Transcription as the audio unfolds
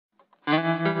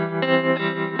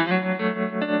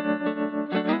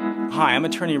Hi, I'm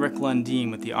attorney Rick Lundin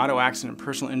with the auto accident and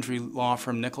personal injury law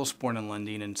firm Nickelsporn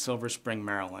Lundin in Silver Spring,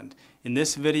 Maryland. In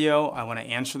this video, I want to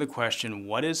answer the question,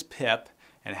 what is PIP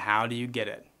and how do you get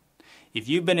it? If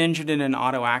you've been injured in an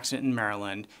auto accident in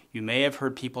Maryland, you may have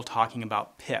heard people talking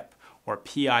about PIP or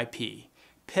PIP.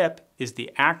 PIP is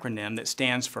the acronym that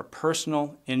stands for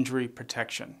Personal Injury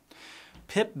Protection.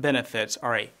 PIP benefits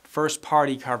are a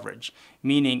first-party coverage,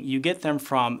 meaning you get them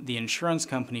from the insurance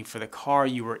company for the car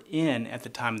you were in at the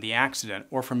time of the accident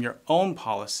or from your own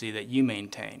policy that you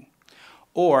maintain.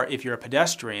 Or if you're a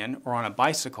pedestrian or on a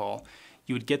bicycle,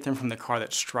 you would get them from the car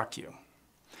that struck you.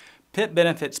 PIP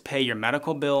benefits pay your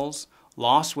medical bills,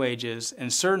 lost wages,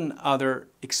 and certain other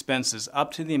expenses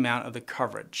up to the amount of the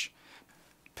coverage.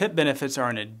 PIP benefits are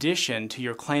in addition to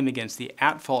your claim against the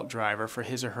at-fault driver for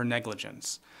his or her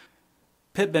negligence.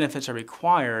 PIP benefits are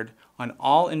required on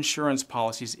all insurance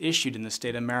policies issued in the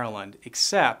state of Maryland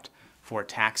except for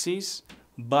taxis,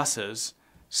 buses,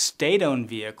 state-owned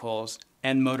vehicles,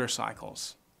 and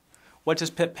motorcycles. What does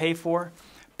PIP pay for?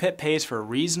 PIP pays for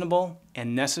reasonable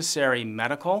and necessary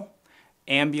medical,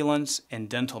 ambulance, and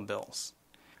dental bills.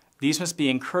 These must be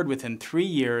incurred within 3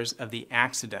 years of the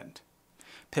accident.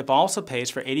 PIP also pays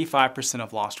for 85%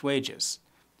 of lost wages,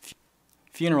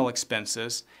 funeral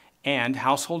expenses, and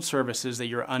household services that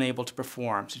you're unable to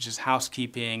perform, such as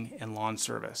housekeeping and lawn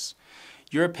service.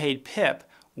 You're paid PIP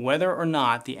whether or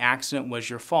not the accident was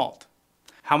your fault.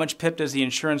 How much PIP does the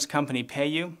insurance company pay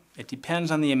you? It depends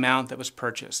on the amount that was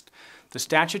purchased. The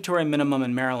statutory minimum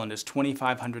in Maryland is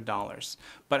 $2,500,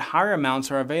 but higher amounts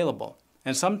are available,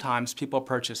 and sometimes people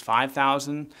purchase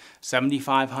 $5,000,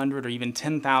 $7,500, or even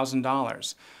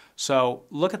 $10,000. So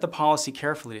look at the policy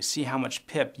carefully to see how much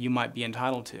PIP you might be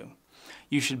entitled to.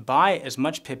 You should buy as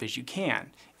much PIP as you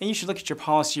can, and you should look at your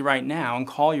policy right now and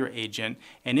call your agent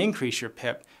and increase your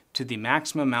PIP to the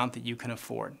maximum amount that you can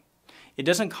afford. It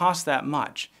doesn't cost that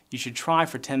much. You should try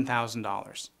for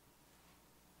 $10,000.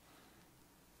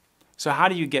 So how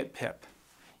do you get PIP?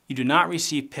 You do not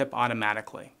receive PIP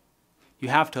automatically. You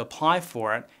have to apply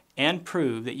for it and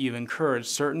prove that you've incurred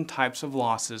certain types of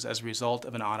losses as a result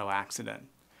of an auto accident.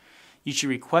 You should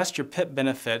request your PIP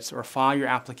benefits or file your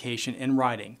application in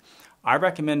writing. I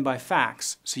recommend by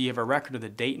fax, so you have a record of the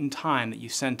date and time that you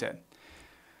sent it.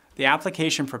 The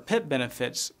application for PIP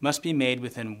benefits must be made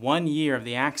within 1 year of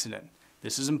the accident.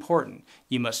 This is important.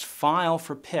 You must file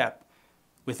for PIP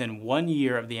within 1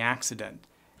 year of the accident,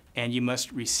 and you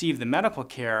must receive the medical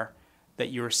care that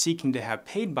you are seeking to have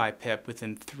paid by PIP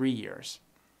within 3 years.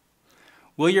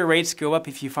 Will your rates go up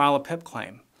if you file a PIP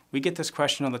claim? We get this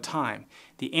question all the time.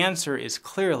 The answer is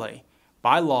clearly,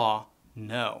 by law,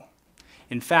 no.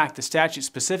 In fact, the statute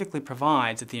specifically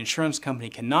provides that the insurance company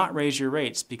cannot raise your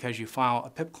rates because you file a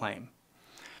PIP claim.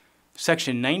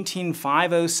 Section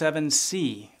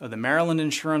 19507C of the Maryland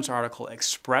Insurance Article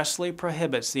expressly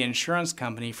prohibits the insurance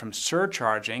company from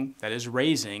surcharging, that is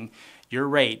raising, your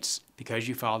rates because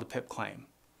you filed a PIP claim.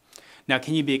 Now,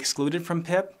 can you be excluded from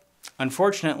PIP?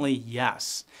 Unfortunately,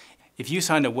 yes. If you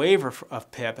signed a waiver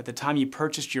of PIP at the time you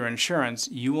purchased your insurance,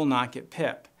 you will not get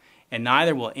PIP. And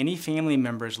neither will any family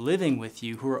members living with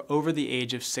you who are over the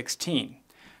age of 16.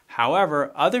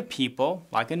 However, other people,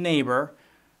 like a neighbor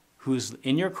who's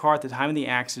in your car at the time of the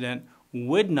accident,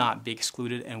 would not be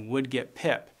excluded and would get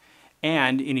PIP.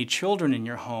 And any children in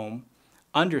your home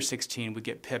under 16 would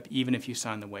get PIP even if you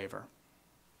signed the waiver.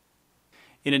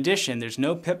 In addition, there's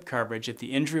no PIP coverage if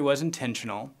the injury was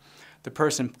intentional, the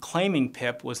person claiming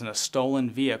PIP was in a stolen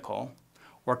vehicle,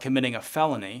 or committing a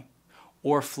felony,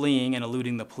 or fleeing and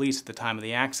eluding the police at the time of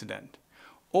the accident,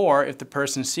 or if the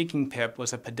person seeking PIP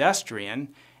was a pedestrian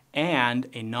and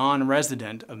a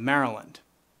non-resident of Maryland.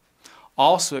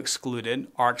 Also excluded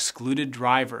are excluded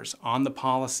drivers on the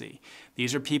policy.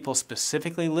 These are people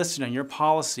specifically listed on your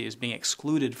policy as being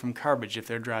excluded from coverage if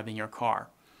they're driving your car.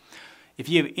 If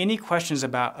you have any questions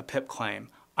about a PIP claim,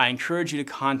 I encourage you to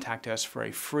contact us for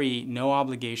a free,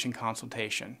 no-obligation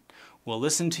consultation. We'll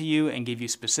listen to you and give you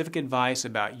specific advice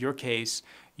about your case,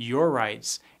 your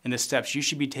rights, and the steps you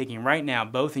should be taking right now,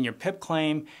 both in your PIP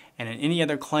claim and in any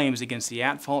other claims against the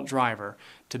at-fault driver,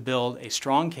 to build a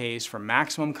strong case for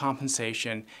maximum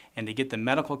compensation and to get the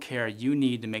medical care you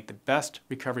need to make the best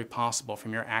recovery possible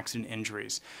from your accident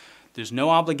injuries. There's no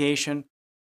obligation.